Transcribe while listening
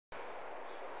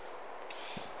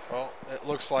It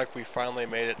looks like we finally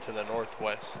made it to the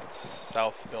northwest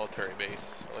south military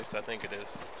base. At least I think it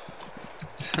is.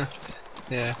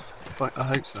 Yeah, but I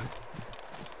hope so.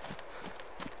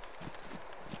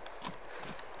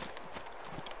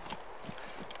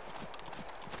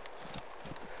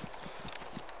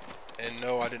 And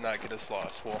no, I did not get us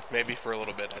lost. Well, maybe for a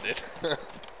little bit I did.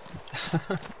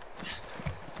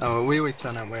 Oh, well, we always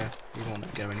turn out where we want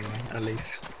to go anyway, at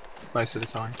least. Most of the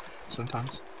time,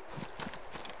 sometimes.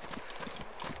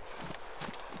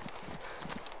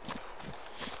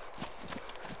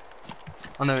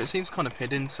 I know, it seems kind of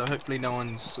hidden, so hopefully no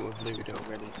one's sort of looted it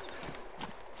already.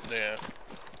 Yeah.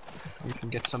 We can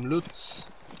get some loots.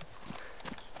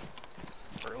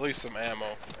 Or at least some ammo.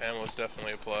 Ammo's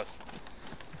definitely a plus.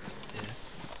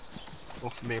 Yeah.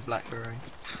 Or for me a blackberry.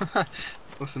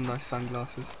 Or some nice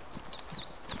sunglasses.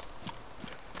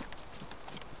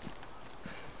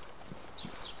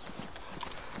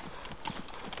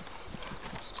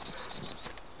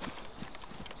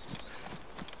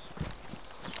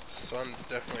 Sun's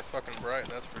definitely fucking bright,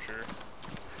 that's for sure.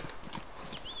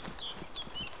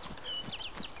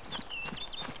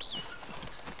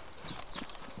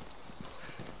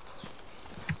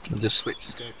 I'll just switch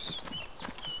scopes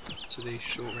to the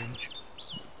short range.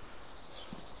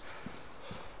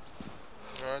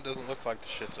 No, it doesn't look like the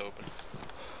shit's open.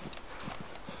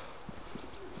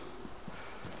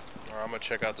 Alright, I'm gonna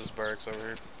check out this barracks over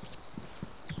here.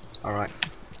 Alright.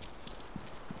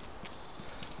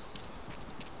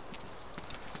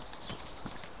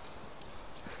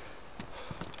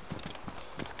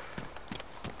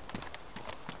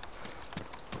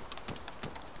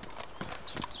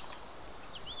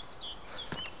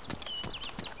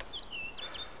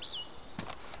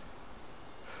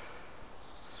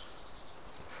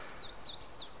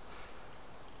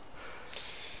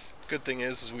 Good thing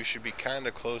is we should be kind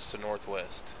of close to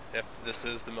northwest. If this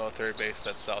is the military base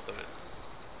that's south of it.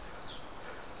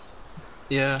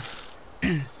 Yeah.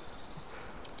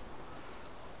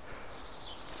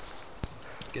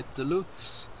 Get the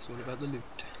loots. It's all about the loot.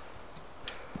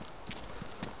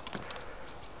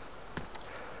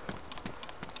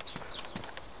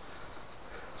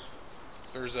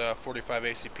 There's a 45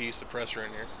 ACP suppressor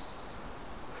in here.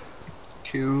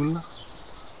 Cool.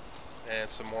 And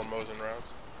some more Mosin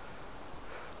rounds.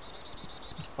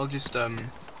 I'll just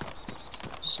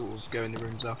sort of go in the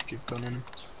rooms after you've gone in.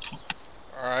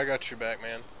 Alright, I got your back,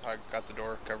 man. I got the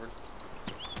door covered.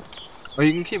 Or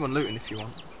you can keep on looting if you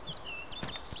want.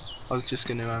 I was just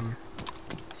gonna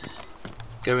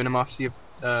go in them after you've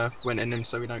went in them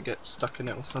so we don't get stuck in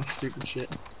it or some stupid shit.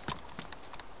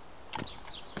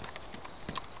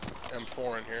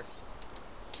 M4 in here.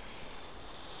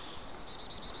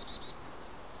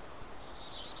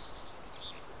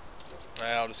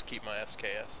 I'll just keep my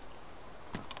SKS.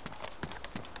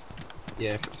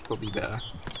 Yeah, it's probably better.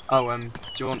 Oh, do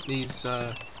you want these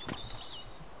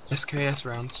SKS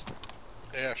rounds?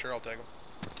 Yeah, sure, I'll take them.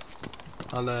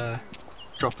 I'll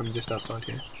drop them just outside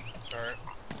here. Alright.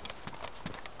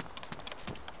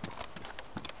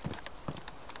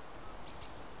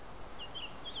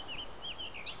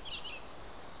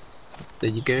 There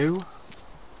you go.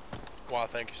 Wow,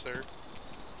 thank you, sir.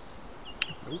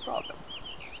 No problem.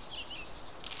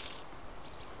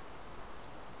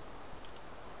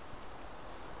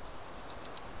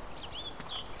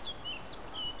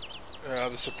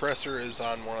 The suppressor is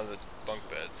on one of the bunk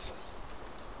beds.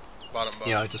 Bottom bunk.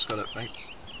 Yeah, I just got it, thanks.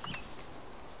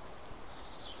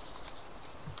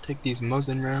 Take these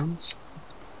Mosin rounds.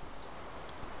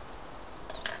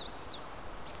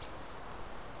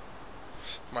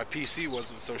 My PC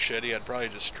wasn't so shitty, I'd probably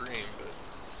just stream, but...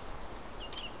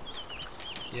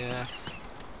 Yeah.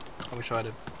 I wish I had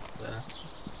a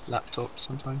laptop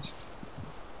sometimes.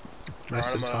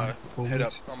 Most of the time. I'm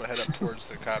gonna head up towards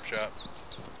the cop shop.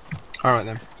 Alright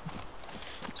then.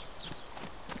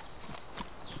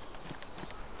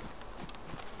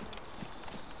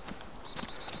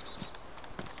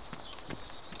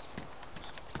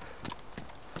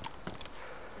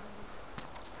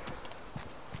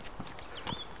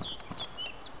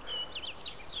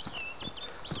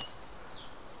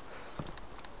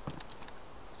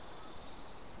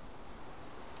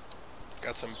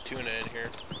 Got some tuna in here.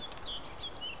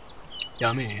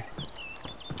 Yummy.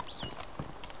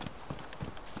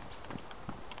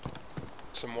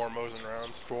 Some more Mosin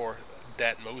rounds for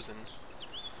that Mosin.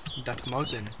 That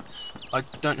Mosin. I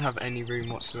don't have any room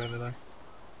whatsoever though.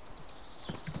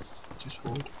 Just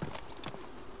forward.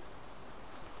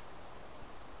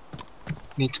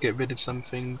 Need to get rid of some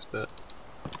things, but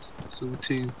it's all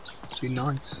too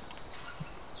nice.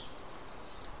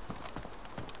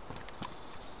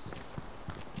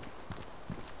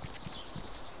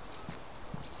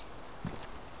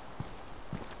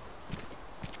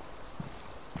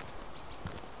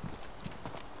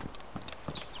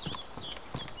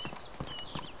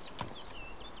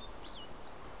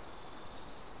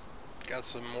 Got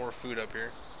some more food up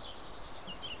here.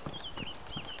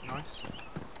 Nice.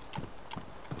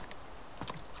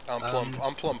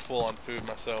 I'm plumb full on food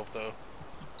myself though.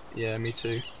 Yeah, me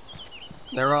too.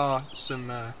 There are some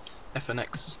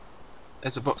FNX.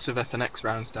 There's a box of FNX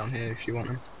rounds down here if you want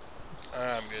them.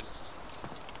 I'm good.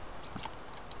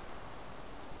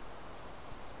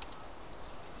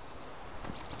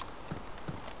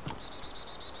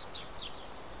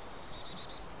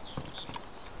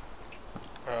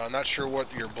 I'm not sure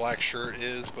what your black shirt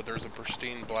is, but there's a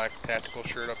pristine black tactical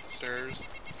shirt up the stairs.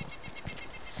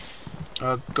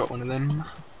 I've got one of them.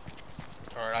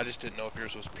 Alright, I just didn't know if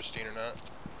yours was pristine or not.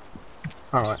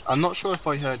 Alright, I'm not sure if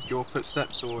I heard your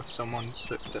footsteps or if someone's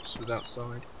footsteps was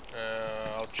outside.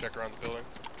 I'll check around the building.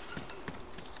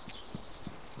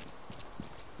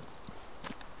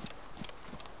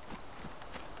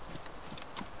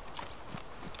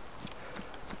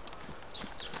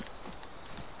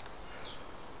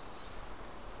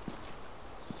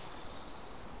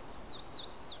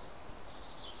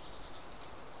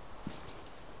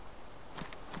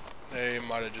 They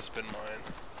might have just been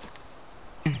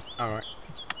mine. Alright.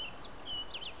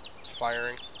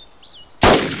 Firing.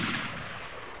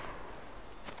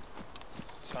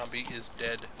 Zombie is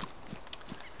dead.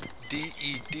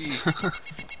 D-E-D.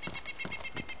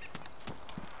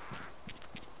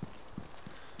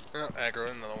 Oh,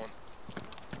 aggro, another one.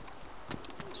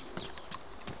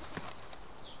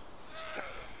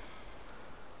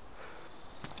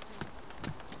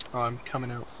 Oh, I'm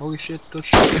coming out. Holy shit, the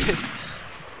shit.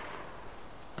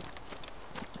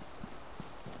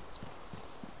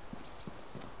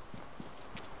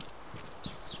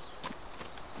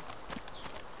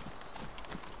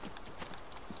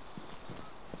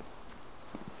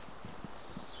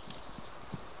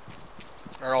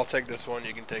 Or I'll take this one,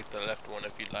 you can take the left one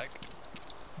if you'd like.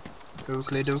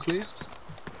 Dookly dookly.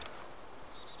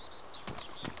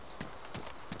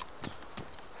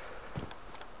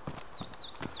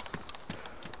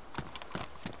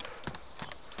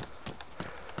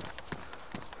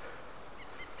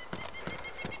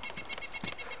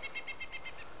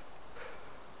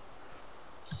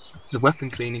 It's a weapon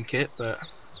cleaning kit, but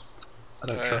I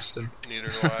don't trust him. Neither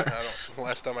do I.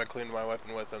 Last time I cleaned my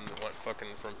weapon with him, it went fucking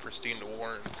from pristine to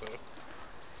worn, so.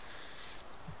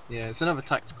 Yeah, it's another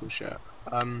tactical shirt.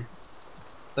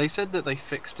 They said that they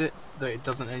fixed it, that it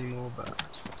doesn't anymore, but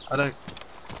I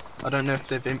don't know if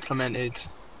they've implemented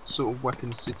sort of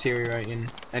weapons deteriorating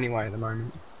anyway at the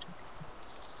moment.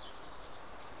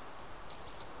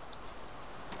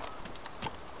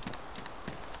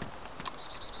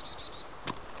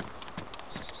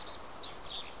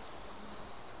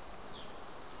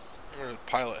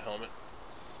 Pilot helmet.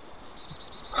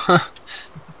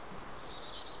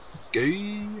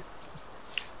 Gay.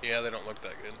 Yeah, they don't look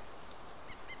that good.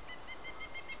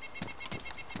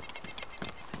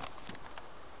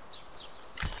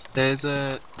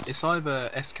 It's either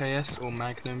SKS or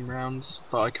Magnum rounds,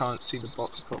 but I can't see the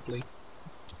box properly.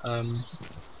 On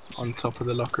top of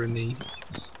the locker in the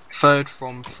third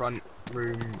from front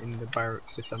room in the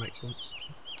barracks, if that makes sense.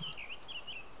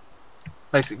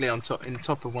 Basically, in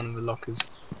top of one of the lockers,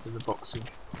 there's a box of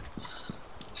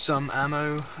some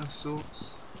ammo of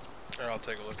sorts. Or I'll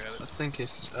take a look at it. I think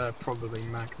it's probably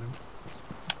Magnum.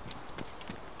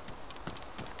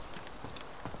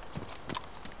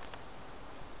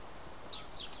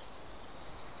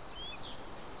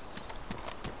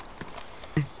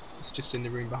 It's just in the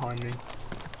room behind me.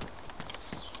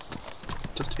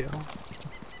 Just here.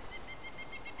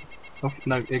 Oh,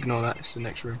 no, ignore that, it's the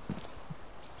next room.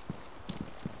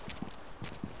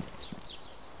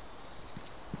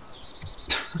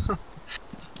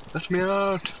 Let me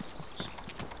out!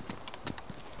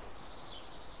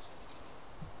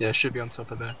 Yeah, it should be on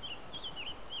top of there.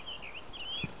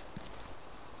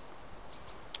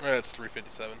 Yeah, it's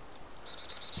 357.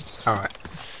 Alright.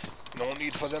 No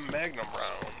need for them Magnum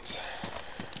rounds.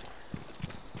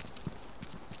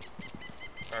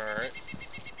 Alright.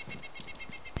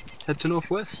 Head to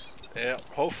northwest. Yeah,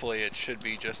 hopefully it should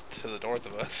be just to the north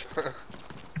of us.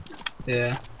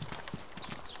 Yeah.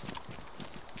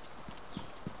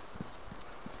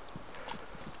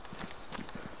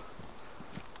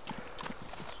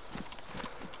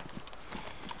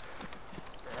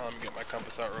 Let me get my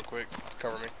compass out real quick to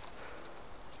cover me.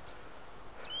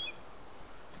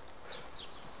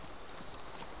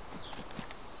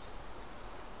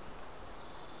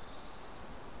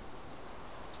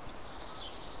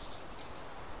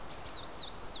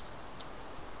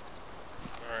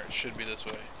 Alright, should be this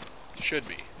way. Should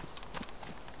be.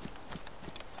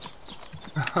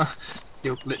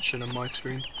 You're glitching on my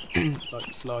screen.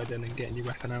 Like sliding and getting your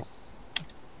weapon out.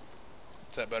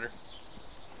 Is that better?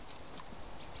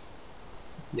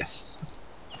 Yes.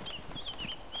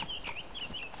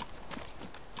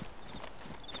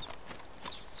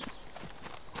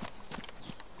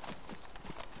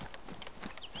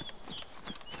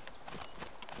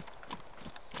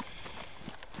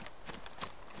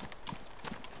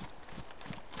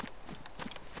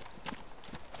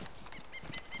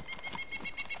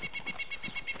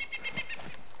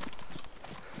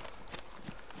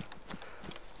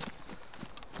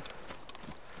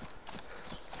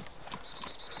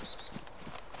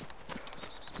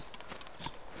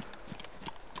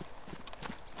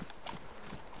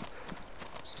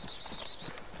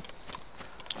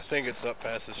 I think it's up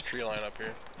past this tree line up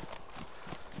here.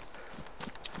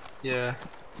 Yeah.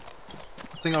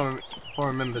 I think if I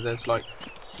remember, there's like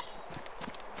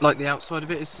the outside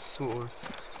of it is sort of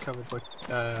covered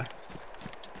by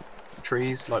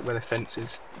trees, like where the fence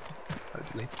is,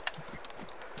 hopefully.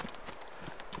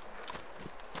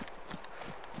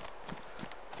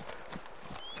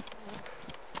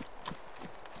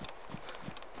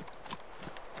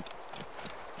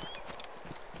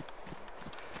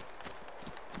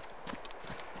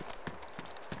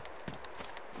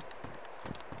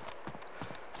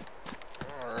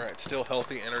 Alright, still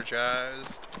healthy,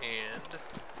 energized, and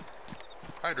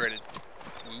hydrated.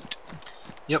 Woot.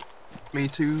 Yep, me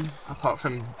too, apart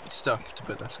from stuffed,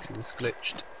 but that's because it's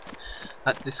glitched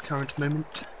at this current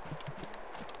moment.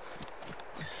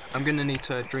 I'm gonna need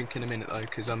to drink in a minute though,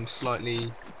 because I'm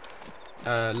slightly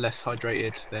less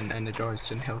hydrated than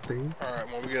energized and healthy.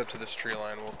 Alright, when we get up to this tree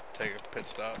line, we'll take a pit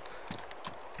stop.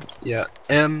 Yeah,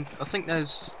 I think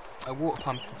there's a water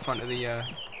pump in front of the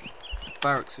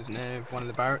barracks, isn't there? One of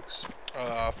the barracks?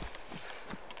 I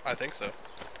think so.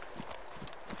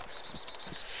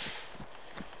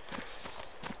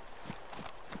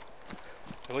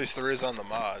 At least there is on the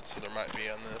mod, so there might be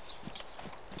on this.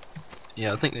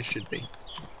 Yeah, I think there should be.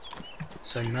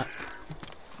 Same map.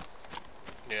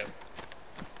 Yeah.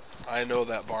 I know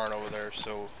that barn over there,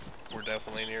 so we're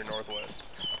definitely near northwest.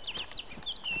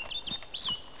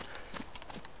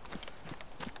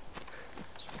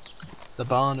 The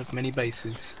barn of many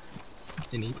bases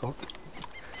in Epoch.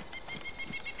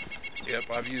 Yep,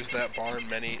 I've used that barn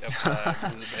many a time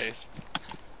as a base.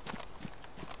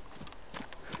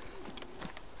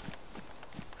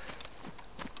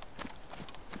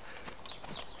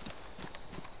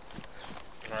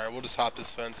 Alright, we'll just hop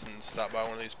this fence and stop by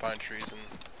one of these pine trees and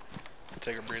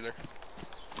take a breather.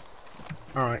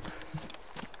 Alright.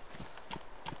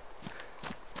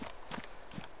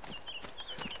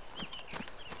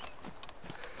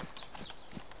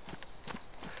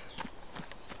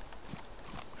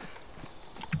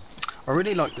 I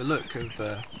really like the look of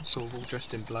sort of all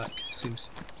dressed in black. Seems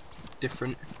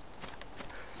different.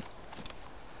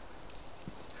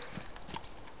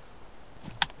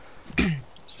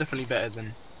 It's definitely better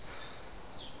than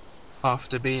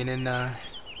after being in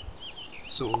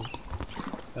sort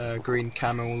of green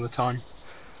camo all the time.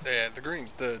 Yeah,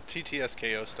 the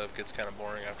TTSKO stuff gets kind of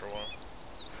boring after a while.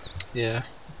 Yeah.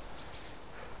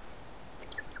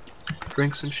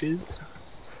 Drink some shiz.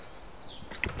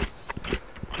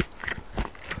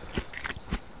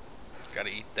 Gotta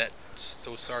eat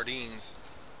those sardines.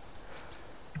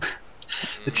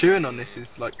 The chewing on this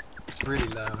is like, it's really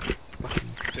loud. Fucking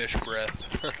Fish breath.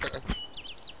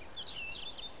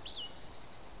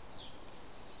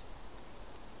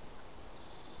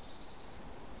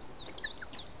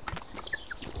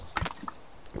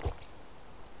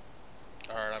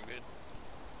 Alright, I'm good.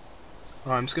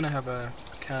 Alright, I'm just gonna have a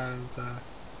can of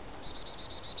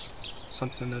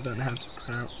something I don't know how to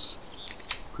pronounce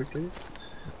quickly.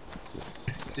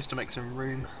 Just to make some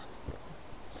room.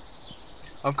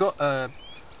 I've got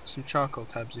some charcoal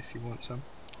tabs if you want some.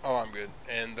 Oh, I'm good.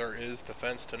 And there is the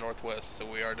fence to northwest, so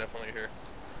we are definitely here.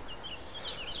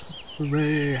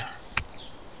 Hooray!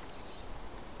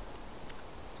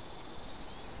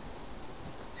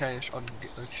 Okay, I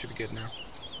should be good now.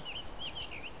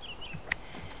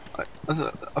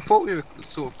 I thought we were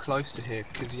sort of close to here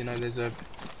because you know there's a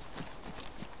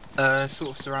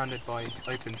sort of surrounded by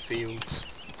open fields.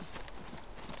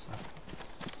 So.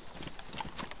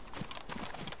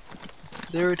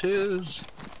 There it is.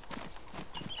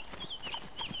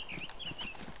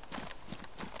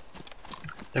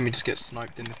 Let me just get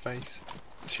sniped in the face.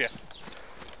 Yeah.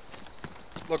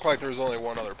 Looked like there was only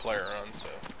one other player on, so.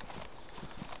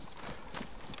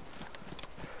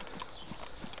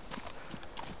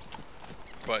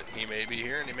 But he may be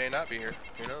here and he may not be here.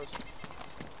 Who knows?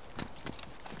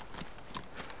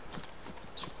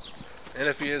 And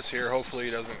if he is here, hopefully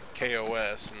he doesn't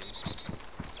KOS and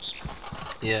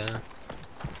Yeah.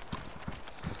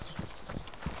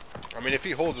 I mean, if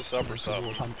he holds us up or It's a wall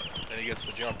something, hump. and he gets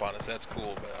the jump on us, that's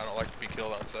cool, but I don't like to be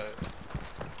killed on sight.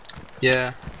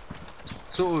 Yeah,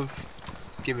 sort of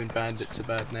giving bandits a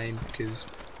bad name because,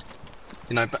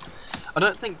 you know, but I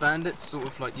don't think bandits sort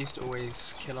of like used to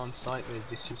always kill on sight. They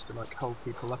just used to like hold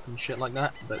people up and shit like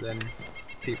that. But then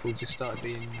people just started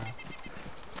being a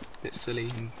bit silly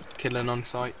and killing on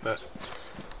sight. But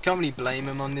can't really blame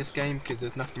them on this game because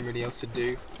there's nothing really else to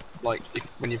do. Like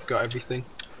when you've got everything.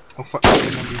 Oh fuck!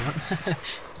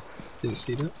 Didn't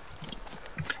see that.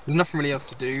 There's nothing really else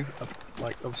to do.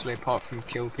 Like obviously apart from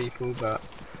kill people, but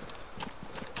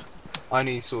I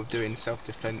only sort of do it in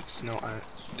self-defense, not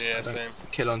Yeah, I don't same.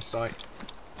 kill on sight.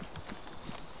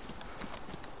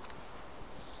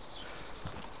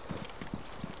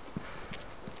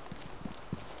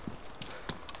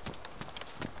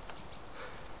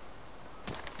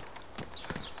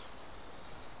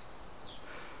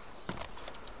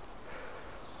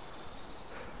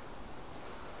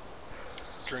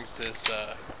 Drink this,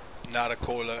 not a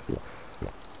cola.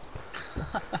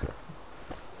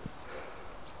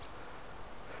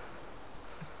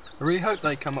 I really hope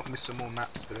they come up with some more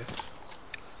maps for this.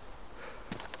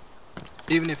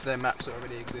 Even if their maps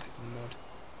already exist in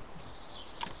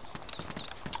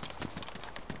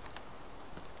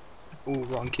mod. All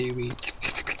rotten kiwi.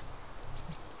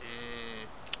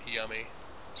 Yummy.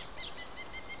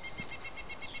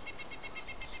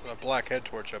 There's a black head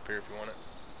torch up here if you want it.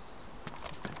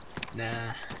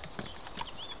 Nah.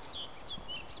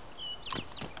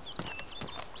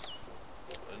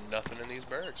 There's nothing in these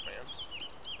barracks, man.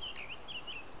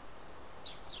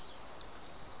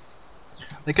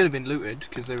 They could have been looted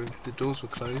because the doors were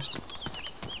closed.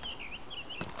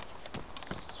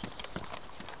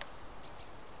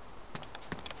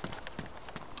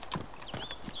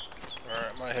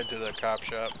 Alright, I might head to the cop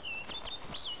shop.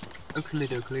 Oakley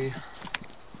dokley.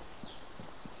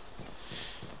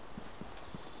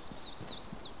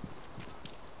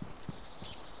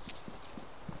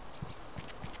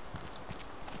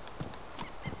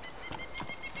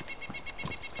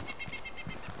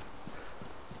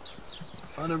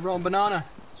 Found a rotten banana.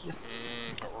 Yes.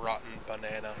 A rotten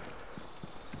banana.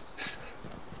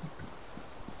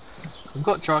 We've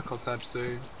got charcoal tabs, so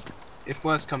if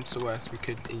worst comes to worst, we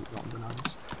could eat rotten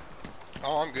bananas.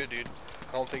 Oh, I'm good, dude.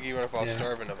 I don't think even if I was Yeah.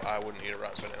 starving, I wouldn't eat a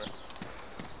rotten banana.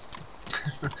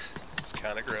 It's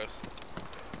kind of gross.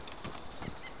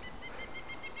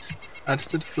 Adds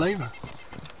to the flavour.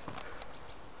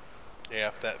 Yeah,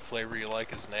 if that flavor you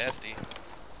like is nasty.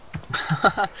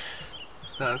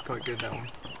 That was quite good, that one.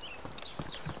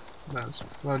 That was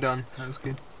well done, that was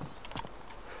good.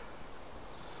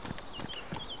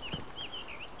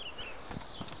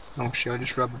 Oh shit, I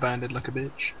just rubber banded like a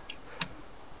bitch.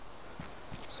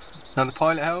 Now the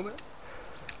pilot helmet.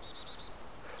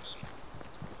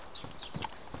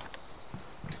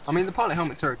 I mean the pilot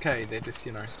helmets are okay, they're just,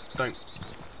 you know, don't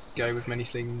go with many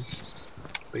things.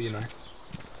 But you know,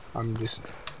 I'm just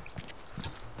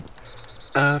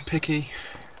picky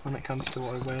when it comes to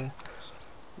what I wear.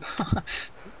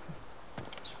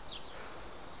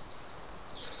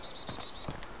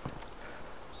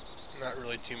 Not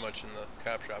really too much in the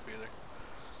cop shop either.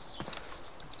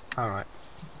 Alright.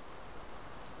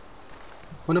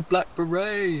 When a black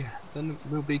beret, then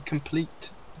we'll be complete.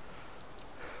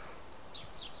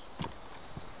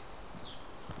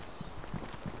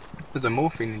 There's a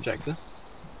morphine injector.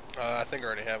 I think I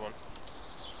already have one.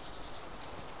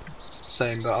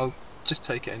 Same, but I'll just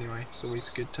take it anyway. It's always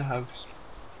good to have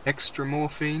extra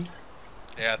morphine.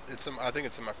 Yeah, I think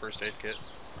it's in my first aid kit.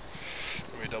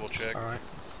 Let me double check. Alright.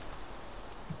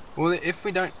 Well, if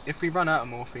we run out of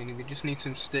morphine, we just need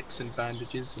some sticks and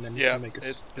bandages, and then we Yeah, can make a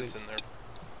it's in there.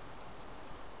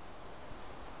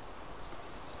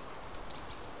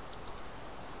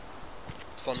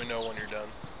 Just let me know when you're done.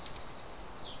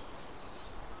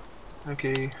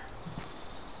 Okay.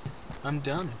 I'm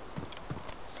done.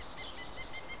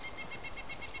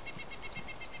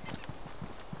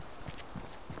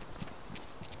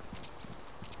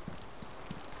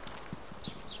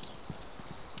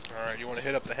 Alright, you want to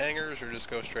hit up the hangars or just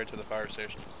go straight to the fire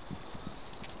station?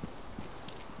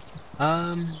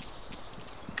 I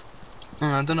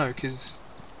don't know, cause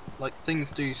like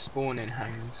things do spawn in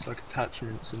hangars, like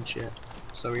attachments and shit.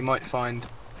 So we might find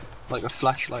like a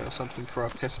flashlight or something for our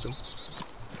pistol.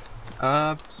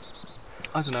 I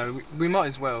don't know. We might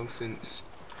as well, since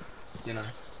you know.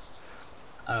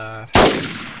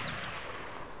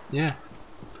 Yeah.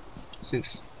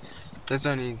 Since there's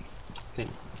only, I think,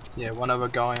 yeah, one other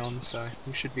guy on, so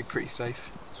we should be pretty safe.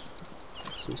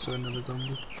 It's also another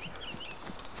zombie.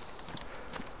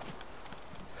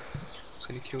 Just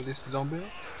gonna kill this zombie.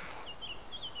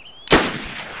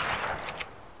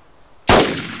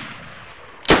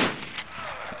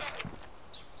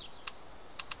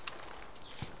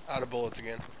 Out of bullets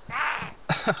again.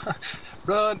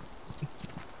 Run!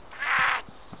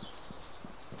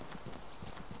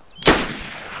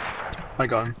 I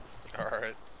got him.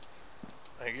 Alright.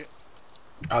 Thank you.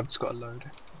 I've just got a load.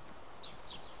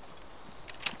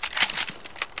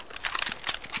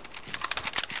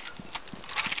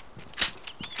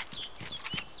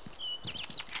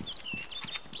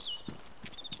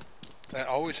 That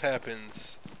always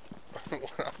happens when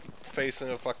I'm facing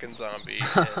a fucking zombie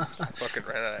and I fucking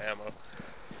ran out of ammo.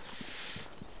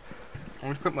 I'm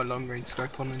gonna put my long range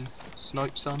scope on and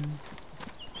snipe some.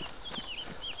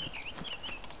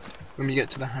 When we get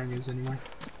to the hangars anyway.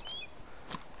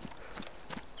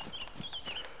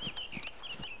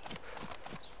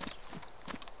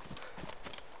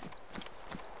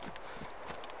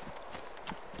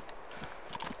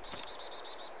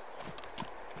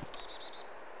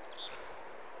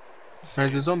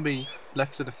 There's a zombie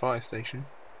left of the fire station.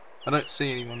 I don't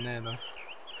see anyone there though.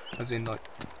 As in like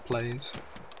players.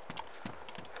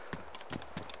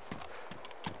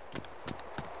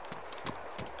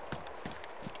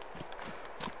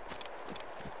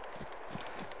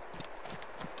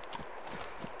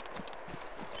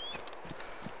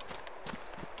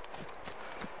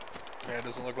 Yeah, it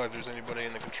doesn't look like there's anybody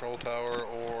in the control tower,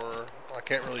 or I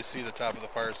can't really see the top of the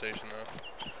fire station though.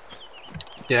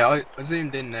 Yeah, I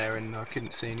zoomed in there and I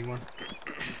couldn't see anyone.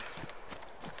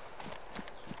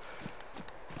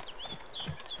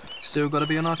 Still gotta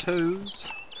be on our toes.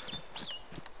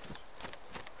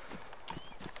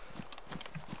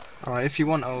 Alright, if you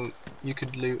want, you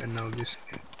could loot and I'll just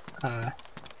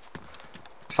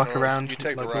fuck around. You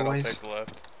take like the right, always. I'll take the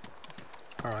left.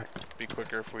 Alright. Be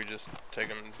quicker if we just take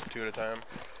them two at a time.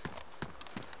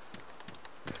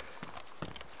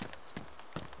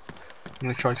 I'm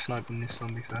gonna try sniping this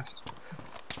zombie first.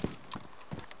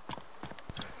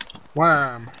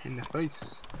 Wham! In the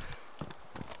face.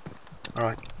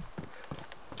 Alright.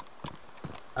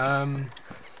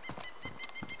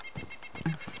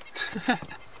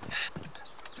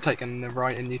 Taking the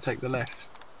right and you take the left.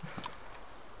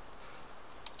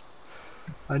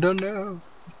 I don't know.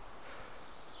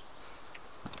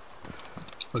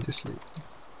 I'll just loot.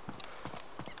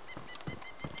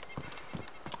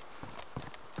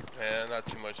 Yeah, not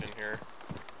too much in here.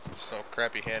 Some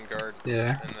crappy handguard.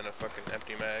 Yeah. And then a fucking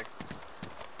empty mag.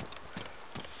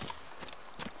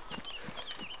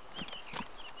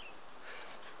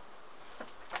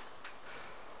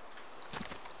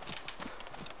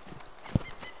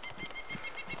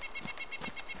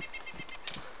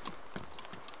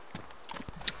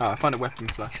 Oh, I found a weapon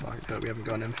flashlight, but we haven't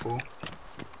got an M4.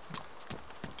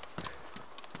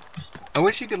 I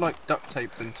wish you could like duct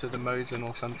tape them to the Mosin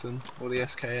or something, or the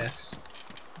SKS.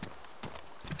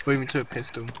 Or even to a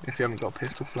pistol, if you haven't got a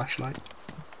pistol flashlight.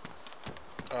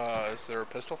 Is there a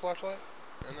pistol flashlight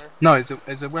in there? No, it's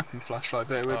a weapon flashlight,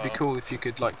 but it would be Oh. cool if you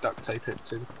could like duct tape it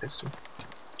to the pistol.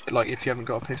 Like if you haven't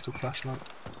got a pistol flashlight.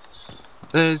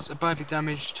 There's a badly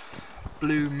damaged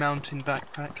blue mountain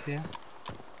backpack here.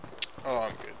 Oh,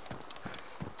 I'm good.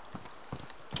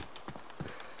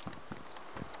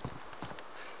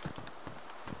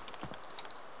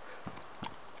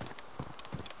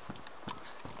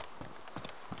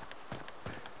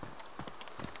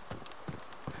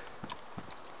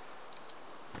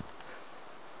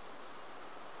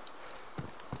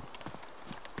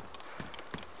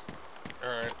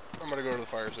 Alright, I'm gonna go to the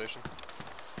fire station.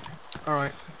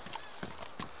 Alright.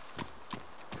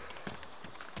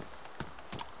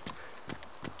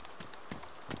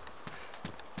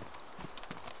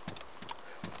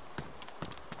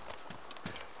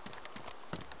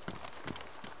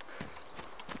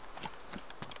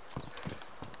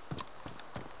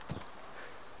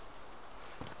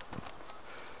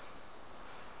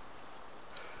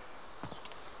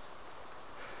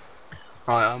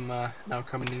 Right, I'm now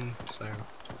coming in, so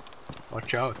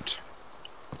watch out.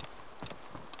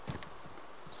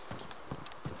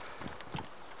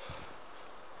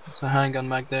 There's a handgun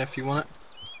mag there if you want it.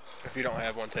 If you don't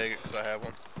have one, take it, because I have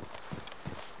one.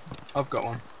 I've got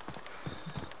one.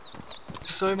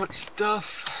 So much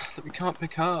stuff that we can't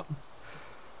pick up.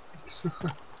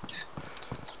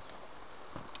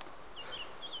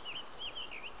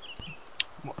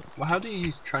 Well, how do you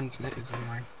use transmitters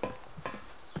anyway?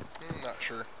 Not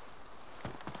sure.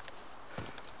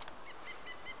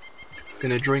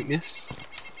 Gonna drink this.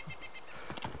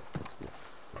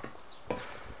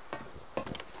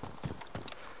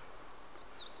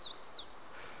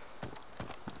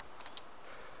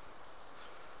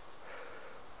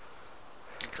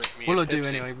 Drink me All a I do Pepsi.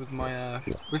 anyway with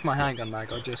my handgun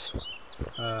mag, I just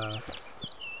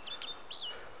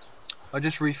I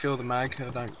just refill the mag. I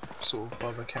don't sort of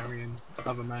bother carrying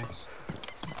other mags.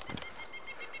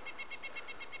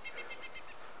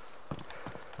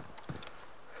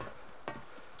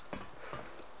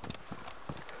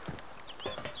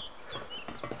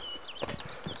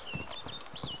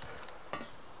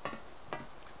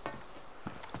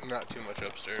 Not too much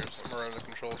upstairs. I'm around the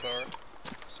control tower.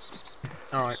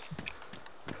 Alright.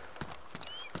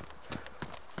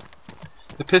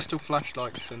 The pistol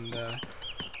flashlights and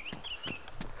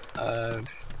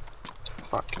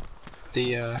fuck.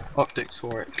 The optics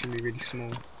for it can be really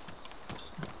small.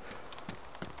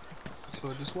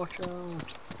 So just watch out.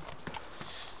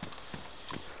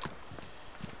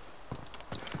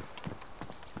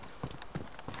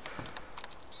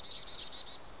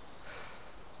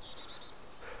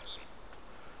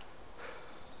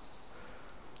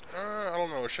 I don't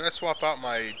know. Should I swap out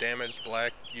my damaged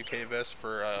black UK vest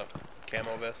for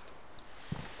camo vest?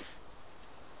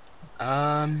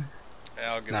 Yeah,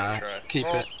 I'll give it a try. Keep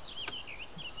it.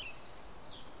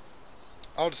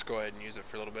 I'll just go ahead and use it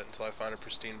for a little bit until I find a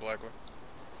pristine black one.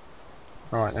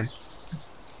 Alright then.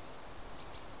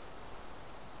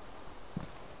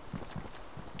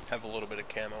 Have a little bit of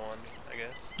camo on me, I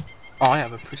guess. Oh, I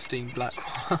have a pristine black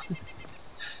one.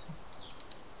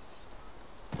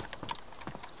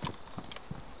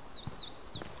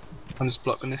 I'm just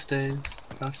blocking the stairs.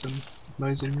 Have some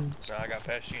mosing rooms. Nah, I got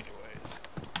past you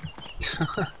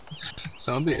anyways.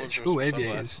 Some bitch. Ooh,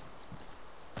 aviators.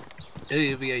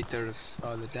 Aviators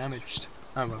are the damaged.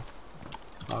 Oh well.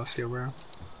 I'll still around.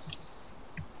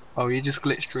 Oh, you just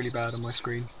glitched really bad on my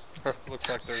screen. Looks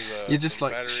like there's you just some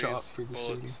like batteries, shot up through the bullets.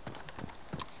 ceiling.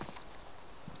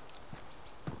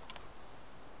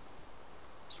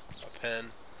 A pen.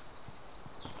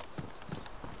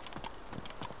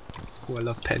 Oh, I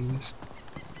love pens.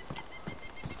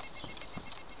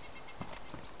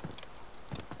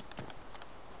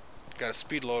 Got a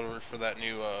speed loader for that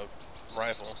new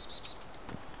rifle.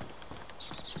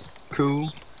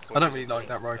 Cool. I don't Which really is like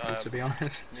that rifle, to be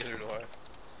honest. Neither do I.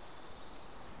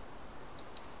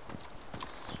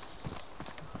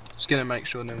 Just gonna make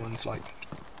sure no one's like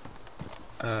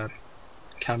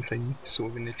camping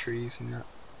sort of in the trees and that.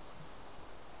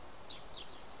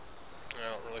 I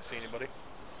don't really see anybody.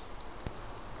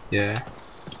 Yeah.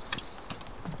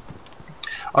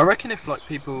 I reckon if like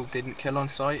people didn't kill on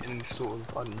sight and sort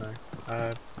of, I don't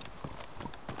know,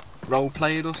 role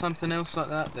played or something else like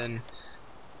that, then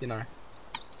you know,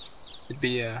 it'd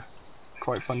be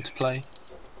quite fun to play.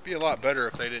 It'd be a lot better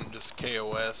if they didn't just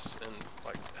KOS and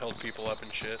like held people up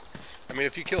and shit. I mean,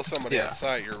 if you kill somebody Yeah. on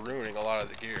sight, you're ruining a lot of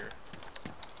the gear.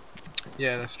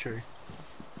 Yeah, that's true.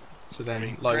 So then, I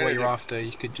mean, like what granted you're if- after,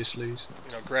 you could just lose.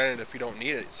 You know, granted, if you don't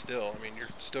need it, still, I mean, you're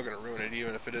still gonna ruin it,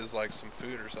 even if it is like some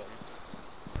food or something.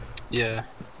 Yeah.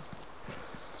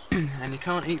 And you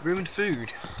can't eat ruined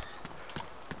food.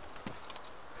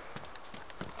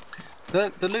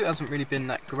 The loot hasn't really been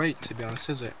that great, to be honest,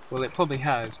 has it? Well, it probably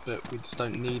has, but we just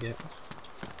don't need it.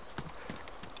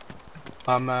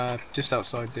 I'm just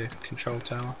outside the control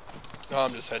tower. No,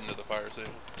 I'm just heading to the fire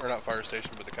station, or not fire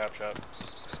station, but the cop shop.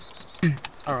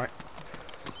 Alright.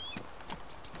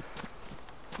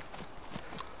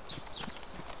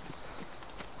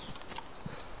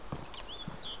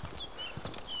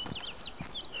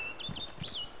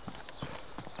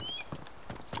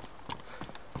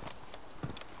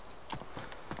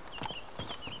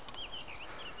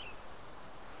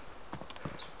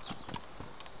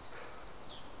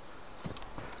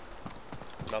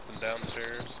 Nothing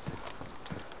downstairs.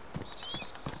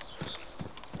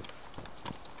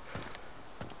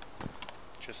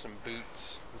 Just some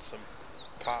boots and some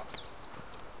pop.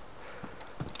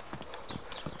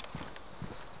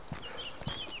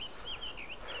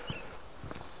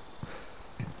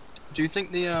 Do you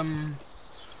think the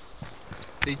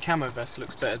camo vest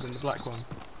looks better than the black one?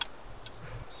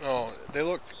 Oh,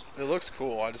 it looks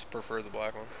cool. I just prefer the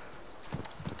black one.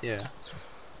 Yeah.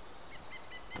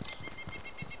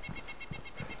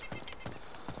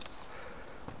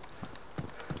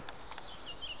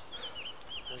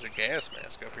 There's a gas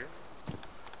mask up here.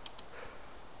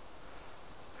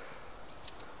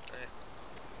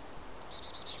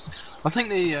 I think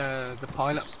the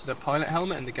pilot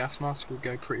helmet and the gas mask would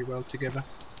go pretty well together.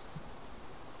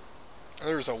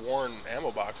 There's a worn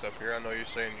ammo box up here. I know you're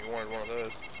saying you wanted one of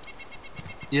those.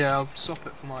 Yeah, I'll swap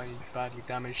it for my badly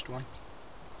damaged one.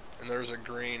 And there's a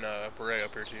green beret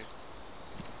up here too.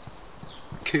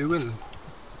 Cool. Do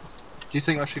you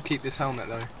think I should keep this helmet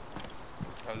though?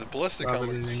 The ballistic Rather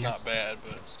helmet than is the- not bad,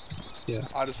 but Yeah.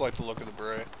 I just like the look of the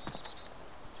beret.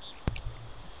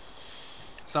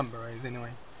 Some berets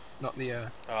anyway. Not the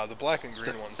The black and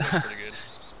green ones look pretty good.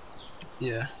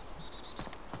 Yeah.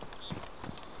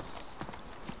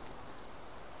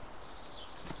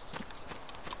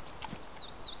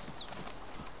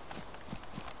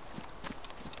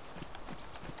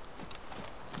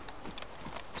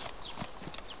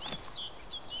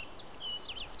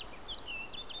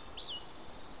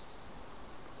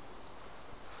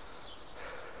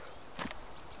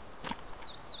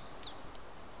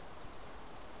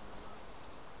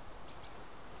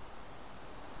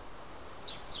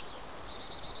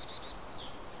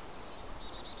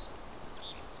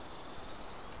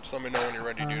 Just let me know when you're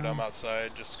ready, dude. I'm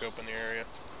outside, just scoping the area.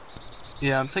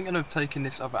 Yeah, I'm thinking of taking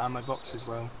this other ammo box as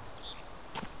well.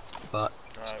 But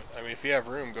I mean, if you have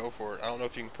room, go for it. I don't know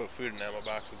if you can put food in ammo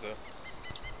boxes, though.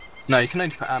 no, you can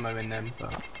only put ammo in them,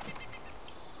 but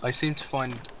I seem to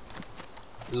find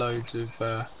loads of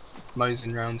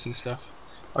Mosin rounds and stuff.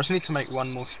 I just need to make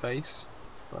one more space,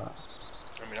 but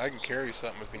I mean, I can carry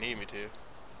something if you need me to.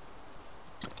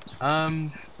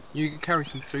 you can carry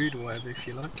some food or whatever if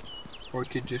you like, or I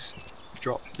could just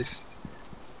drop this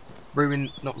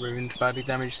not ruined, badly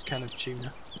damaged can of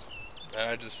tuna.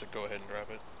 Just go ahead and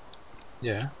drop it.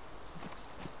 Yeah.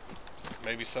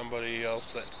 Maybe somebody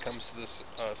else that comes to this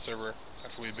server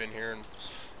after we've been here and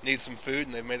needs some food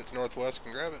and they've made it to Northwest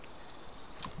can grab it.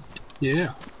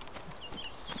 Yeah.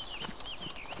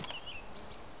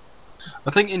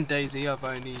 I think in DayZ I've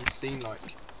only seen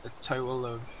like a total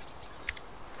of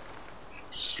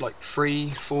like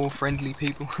 3-4 friendly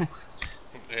people.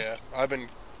 Yeah, I've been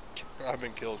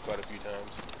killed quite a few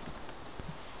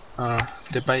times.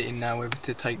 Debating now whether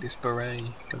to take this beret.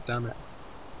 God damn it.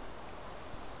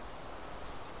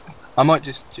 I might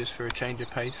just for a change of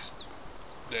pace.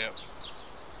 Yeah.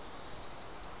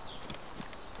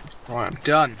 Right, I'm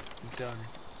done.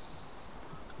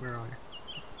 Where are you?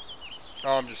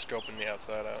 Oh, I'm just scoping the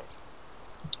outside out.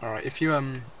 Alright, if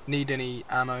you need any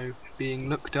ammo being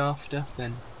looked after,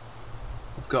 then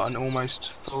I've got an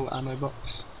almost full ammo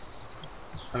box.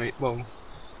 I mean, well,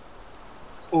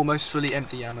 almost fully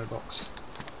empty ammo box.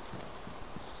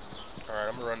 Alright,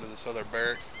 I'm gonna run to this other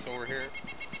barracks that's over here.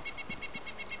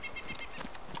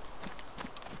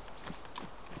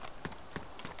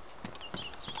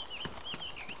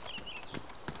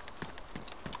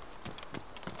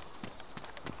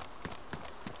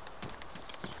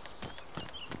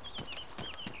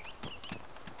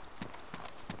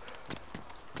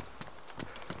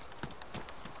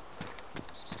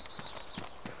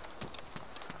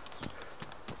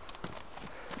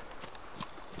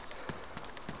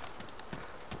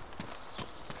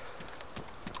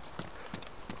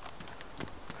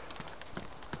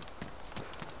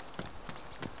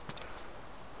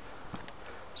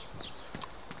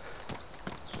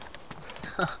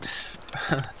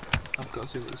 I've got to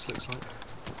see what this looks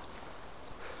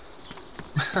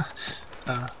like.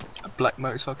 A black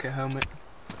motorcycle helmet,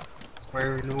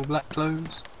 wearing all black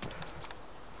clothes.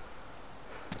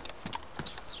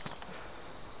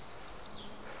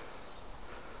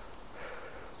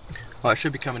 Well, I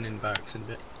should be coming in barracks in a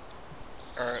bit.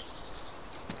 Alright.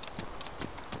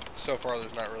 So far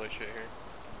there's not really shit here.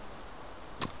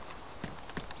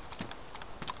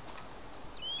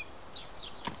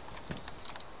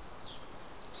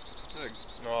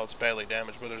 No, it's badly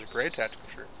damaged, but there's a gray tactical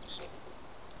shirt.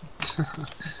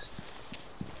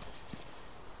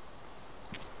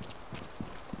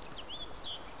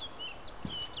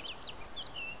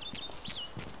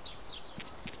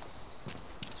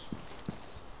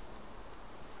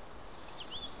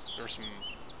 There's some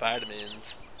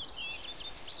vitamins.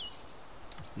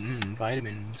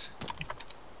 Vitamins.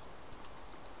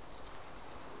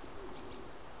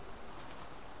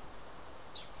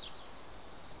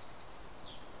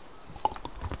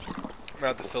 I'm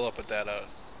gonna have to fill up with that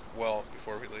well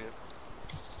before we leave.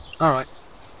 Alright.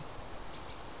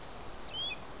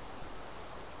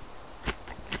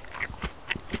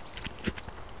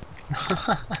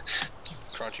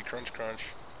 Crunchy crunch crunch.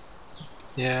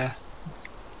 Yeah.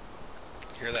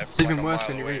 Hear that? It's From even like a worse mile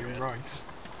when you're away, eating man. rice.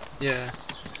 Yeah.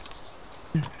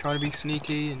 Try to be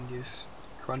sneaky and just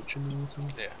crunch them all the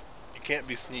time. Yeah. You can't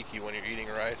be sneaky when you're eating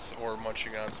rice or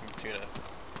munching on some tuna.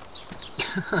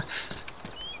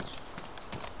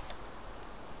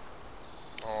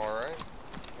 Alright.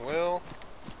 Well,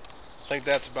 I think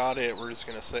that's about it. We're just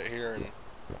gonna sit here and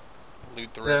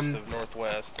loot the rest of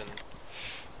Northwest and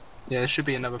yeah, there should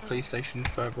be another police station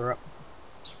further up.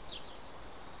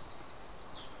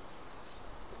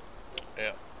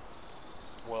 yeah.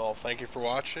 Well, thank you for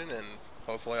watching and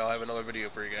hopefully I'll have another video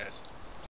for you guys.